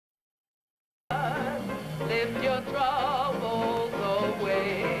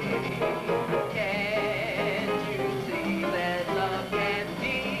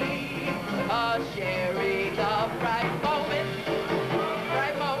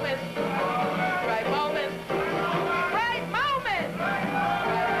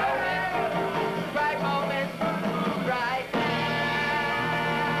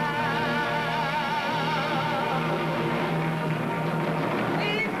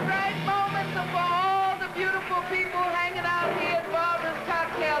beautiful people hanging out here at Barbara's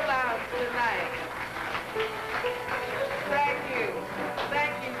Cocktail Lounge tonight. Thank you.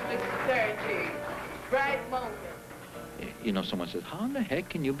 Thank you, Mr. Turkey. Bright moment. You know, someone says, how in the heck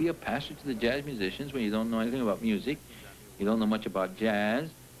can you be a pastor to the jazz musicians when you don't know anything about music? You don't know much about jazz.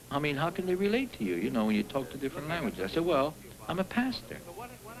 I mean, how can they relate to you, you know, when you talk to different languages? I said, well, I'm a pastor.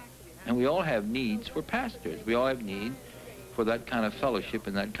 And we all have needs for pastors. We all have need for that kind of fellowship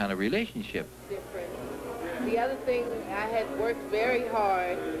and that kind of relationship. Different. The other thing, I had worked very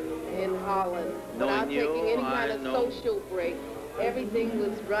hard in Holland without taking any kind of social break. Everything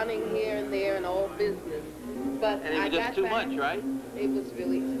was running here and there and all business. But and it was just too much, right? It was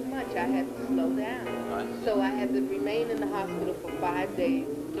really too much. I had to slow down. Right. So I had to remain in the hospital for 5 days.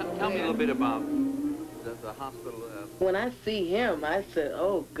 Tell me a little bit about the hospital. When I see him, I said,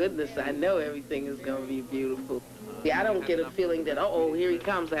 oh, goodness, I know everything is going to be beautiful. See, I don't get a feeling that, uh-oh, here he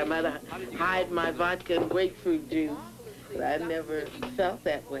comes. I might hide my vodka and grapefruit juice. But I never felt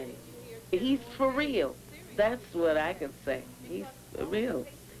that way. He's for real. That's what I can say. He's for real.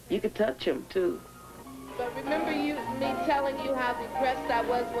 You could touch him, too. But remember me telling you how depressed I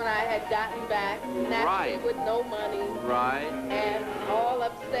was when I had gotten back, naturally with no money. Right. And all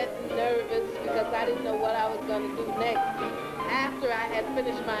upset and nervous because I didn't know what I was going to do next after I had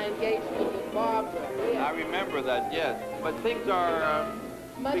finished my engagement with Barbara. Yeah. I remember that, yes. But things are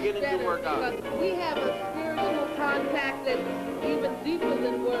beginning to work out. We have a spiritual contact that's even deeper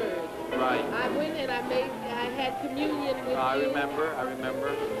than words. Right. I went and I had communion with you. I remember.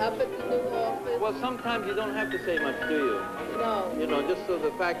 Up at the new office. Well, sometimes you don't have to say much, do you? No. You know, just so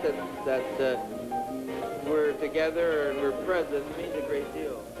the fact that we're together and we're present means a great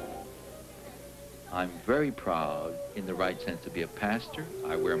deal. I'm very proud, in the right sense, to be a pastor.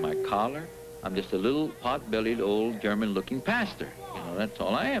 I wear my collar. I'm just a little pot-bellied, old German-looking pastor. You know, that's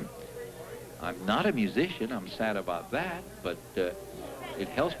all I am. I'm not a musician. I'm sad about that, but it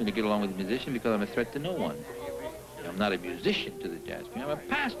helps me to get along with a musician because I'm a threat to no one. I'm not a musician to the jazz community. I'm a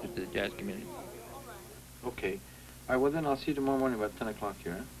pastor to the jazz community. Okay. All right, well, then I'll see you tomorrow morning about 10 o'clock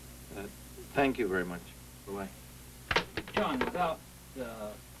here. Huh? Thank you very much. Bye-bye. John, without,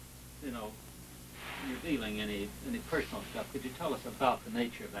 you know, revealing any personal stuff, could you tell us about the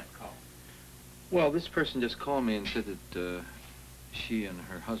nature of that call? Well, this person just called me and said that she and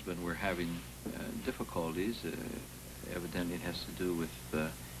her husband were having difficulties. Evidently it has to do with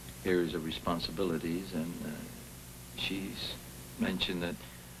areas of responsibilities, and she's mentioned that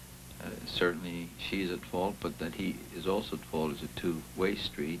certainly she's at fault, but that he is also at fault. It's a two-way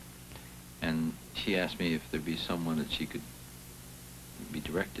street. And she asked me if there'd be someone that she could be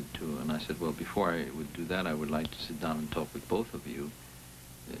directed to, and I said, well, before I would do that, I would like to sit down and talk with both of you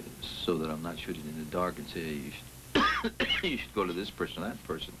so that I'm not shooting in the dark and say, hey, you should go to this person or that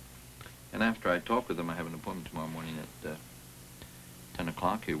person. And after I talk with them, I have an appointment tomorrow morning at 10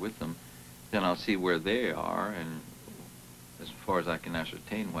 o'clock here with them, then I'll see where they are, and as far as I can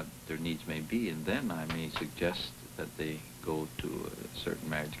ascertain what their needs may be, and then I may suggest that they go to a certain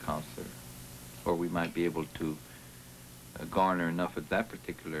marriage counselor, or we might be able to garner enough at that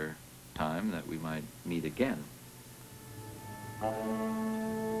particular time that we might meet again. I'd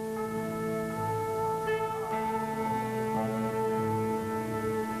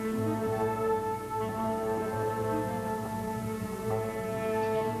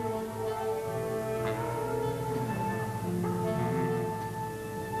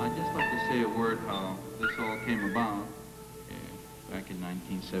just like to say a word how this all came about. Back in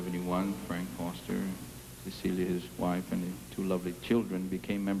 1971, Frank Foster, Cecilia, his wife, and the two lovely children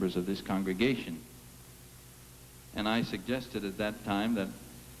became members of this congregation. And I suggested at that time that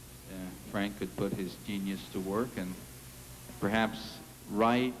Frank could put his genius to work and perhaps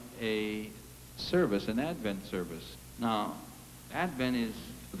write a service, an Advent service. Now, Advent is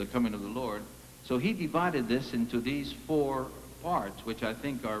the coming of the Lord, so he divided this into these 4 parts, which I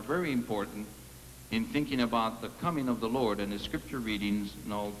think are very important in thinking about the coming of the Lord, and the scripture readings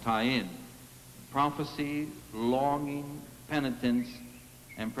all tie in. Prophecy, longing, penitence,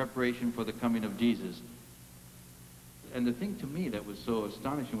 and preparation for the coming of Jesus. And the thing to me that was so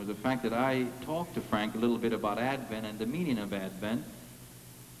astonishing was the fact that I talked to Frank a little bit about Advent and the meaning of Advent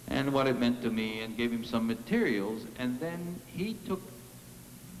and what it meant to me, and gave him some materials, and then he took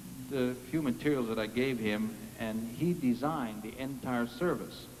the few materials that I gave him and he designed the entire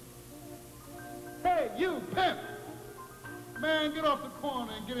service. Hey, you pimp! Man, get off the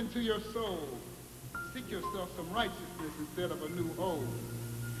corner and get into your soul. Seek yourself some righteousness instead of a new hoe.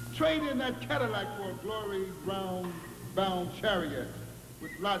 Trade in that Cadillac for a glory brown-bound chariot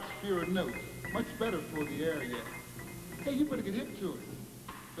with lots fewer notes. Much better for the area. Hey, you better get hip to it.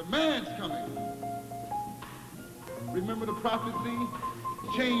 The man's coming. Remember the prophecy?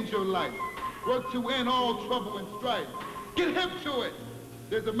 Change your life. Work to end all trouble and strife. Get hip to it.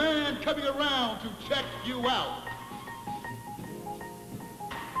 There's a man coming around to check you out.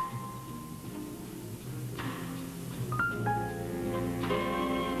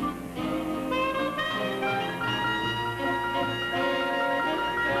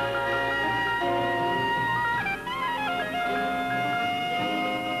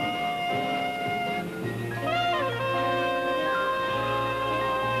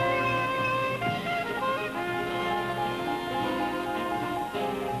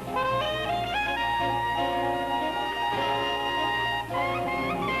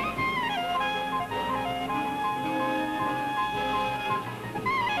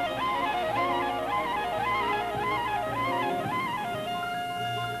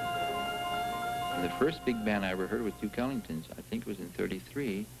 The first big band I ever heard was Duke Ellington's. I think it was in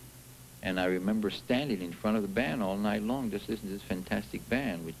 '33. And I remember standing in front of the band all night long just listening to this fantastic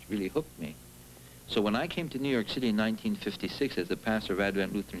band, which really hooked me. So when I came to New York City in 1956 as the pastor of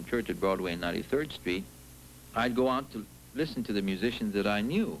Advent Lutheran Church at Broadway and 93rd Street, I'd go out to listen to the musicians that I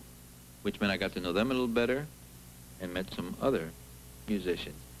knew, which meant I got to know them a little better and met some other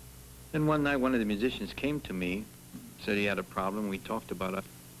musicians. Then one night, one of the musicians came to me, said he had a problem. We talked about it.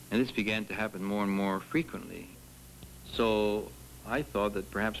 And this began to happen more and more frequently. So I thought that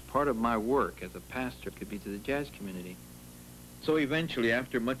perhaps part of my work as a pastor could be to the jazz community. So eventually,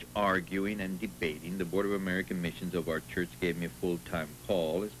 after much arguing and debating, the Board of American Missions of our church gave me a full-time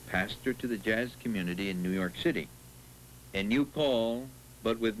call as pastor to the jazz community in New York City. A new call,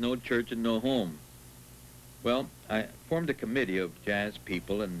 but with no church and no home. Well, I formed a committee of jazz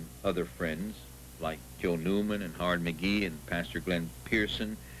people and other friends, like Joe Newman and Howard McGee and Pastor Glenn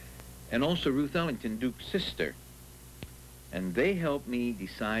Pearson, and also Ruth Ellington, Duke's sister. And they helped me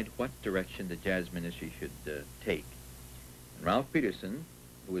decide what direction the jazz ministry should take. And Ralph Peterson,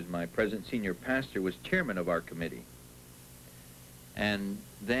 who was my present senior pastor, was chairman of our committee. And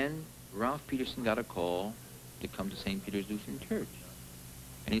then Ralph Peterson got a call to come to St. Peter's Lutheran Church.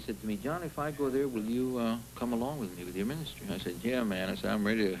 And he said to me, John, if I go there, will you come along with me with your ministry? I said, yeah, man. I said, I'm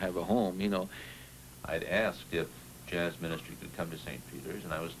ready to have a home, you know. I'd asked if jazz ministry could come to St. Peter's,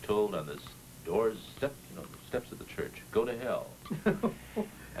 and I was told on the steps of the church, go to hell. And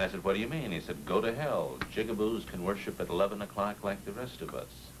I said, what do you mean? He said, go to hell. Jigaboos can worship at 11 o'clock like the rest of us.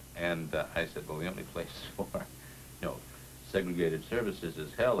 And I said, well, the only place for, segregated services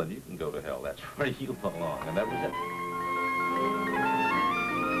is hell, and you can go to hell. That's where you belong. And that was it.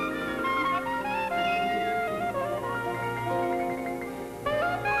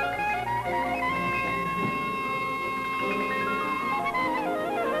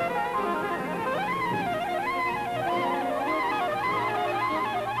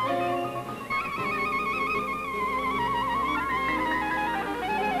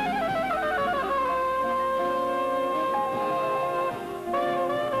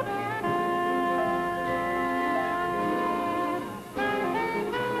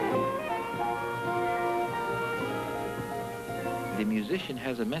 The musician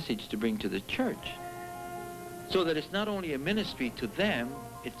has a message to bring to the church, so that it's not only a ministry to them,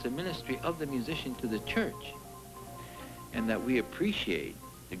 it's a ministry of the musician to the church, and that we appreciate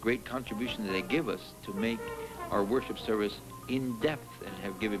the great contribution that they give us to make our worship service in depth and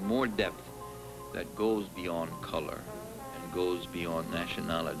have given more depth that goes beyond color and goes beyond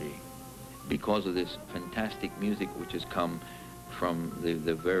nationality because of this fantastic music which has come from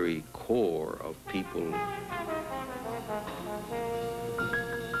the very core of people.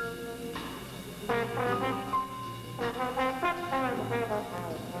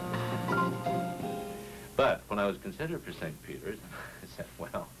 But when I was considered for St. Peter's, I said,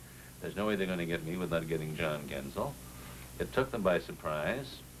 well, there's no way they're going to get me without getting John Gensel. It took them by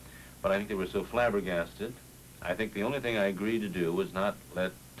surprise, but I think they were so flabbergasted. I think the only thing I agreed to do was not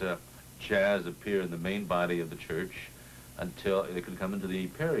let jazz appear in the main body of the church until it could come into the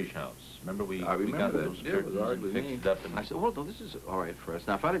parish house. Remember, we got those curtains and fixed it up. And I said, well, no, this is all right for us.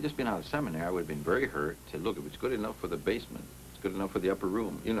 Now, if I'd have just been out of seminary, I would have been very hurt. Said, look, if it's good enough for the basement, it's good enough for the upper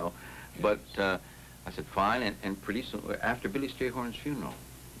room, you know. Yes. But I said, fine, and pretty soon, after Billy Strayhorn's funeral,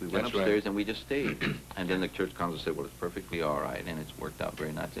 we went upstairs and we just stayed. And then the church council said, well, it's perfectly all right, and it's worked out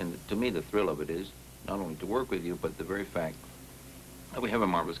very nice. And to me, the thrill of it is not only to work with you, but the very fact that we have a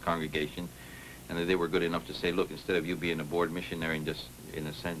marvelous congregation, and that they were good enough to say, look, instead of you being a board missionary and just, in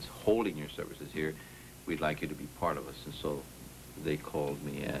a sense, holding your services here, we'd like you to be part of us. And so they called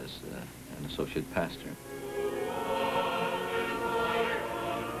me as an associate pastor.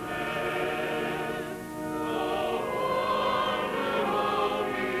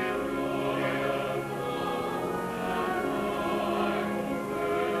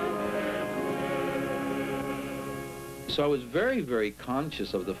 So I was very, very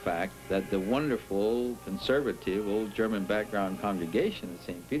conscious of the fact that the wonderful, conservative, old German background congregation at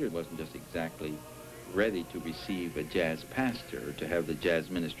St. Peter wasn't just exactly ready to receive a jazz pastor or to have the jazz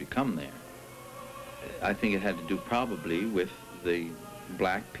ministry come there. I think it had to do probably with the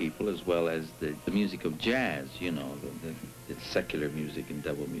black people as well as the music of jazz, you know, it's secular music and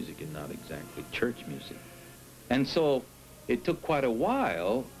devil music and not exactly church music. And so it took quite a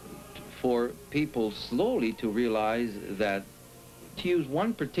while for people slowly to realize that to use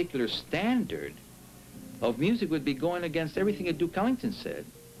one particular standard of music would be going against everything that Duke Ellington said,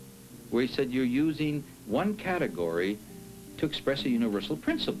 where he said you're using one category to express a universal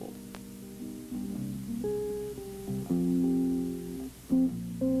principle.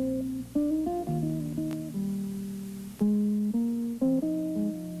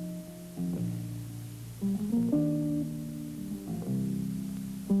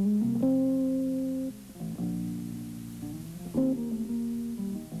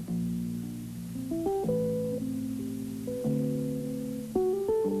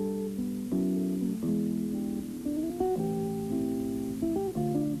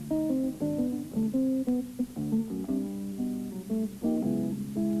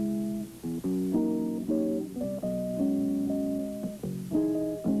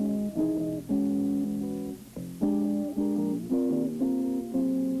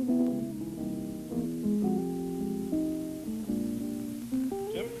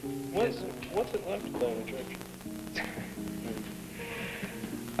 What's it like to play in a church?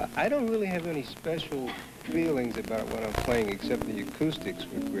 I don't really have any special feelings about what I'm playing, except the acoustics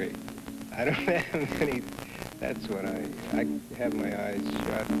were great. I don't have any, that's what I have my eyes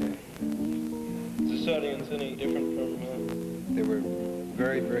shut. Is this audience any different from... They were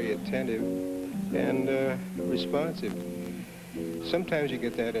very, very attentive and responsive. Sometimes you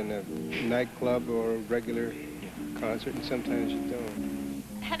get that in a nightclub or a regular concert, and sometimes you don't.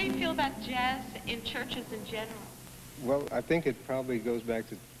 How do you feel about jazz in churches in general? Well, I think it probably goes back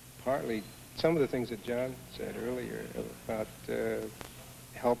to partly some of the things that John said earlier about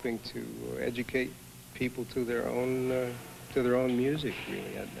helping to educate people to their own music,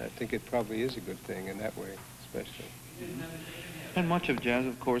 really. I think it probably is a good thing in that way, especially. And much of jazz,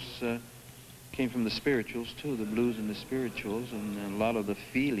 of course, came from the spirituals, too, the blues and the spirituals, and a lot of the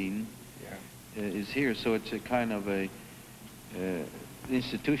feeling is here. So it's a kind of a... the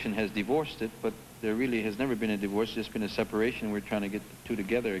institution has divorced it, but there really has never been a divorce, just been a separation. We're trying to get the two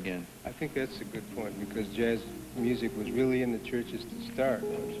together again. I think that's a good point, because jazz music was really in the churches to start.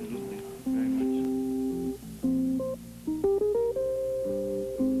 Absolutely, very much.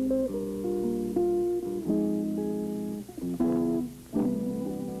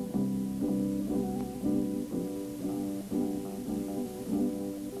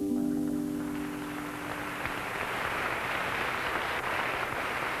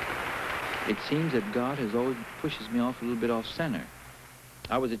 It seems that God has always pushes me off a little bit off center.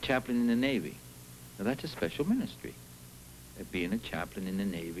 I was a chaplain in the Navy. Now that's a special ministry. Being a chaplain in the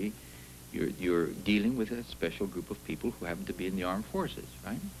Navy, you're dealing with a special group of people who happen to be in the armed forces,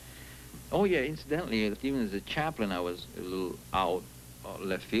 right? Oh yeah, incidentally, even as a chaplain, I was a little out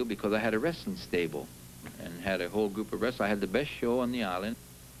left field because I had a wrestling stable and had a whole group of wrestlers. I had the best show on the island.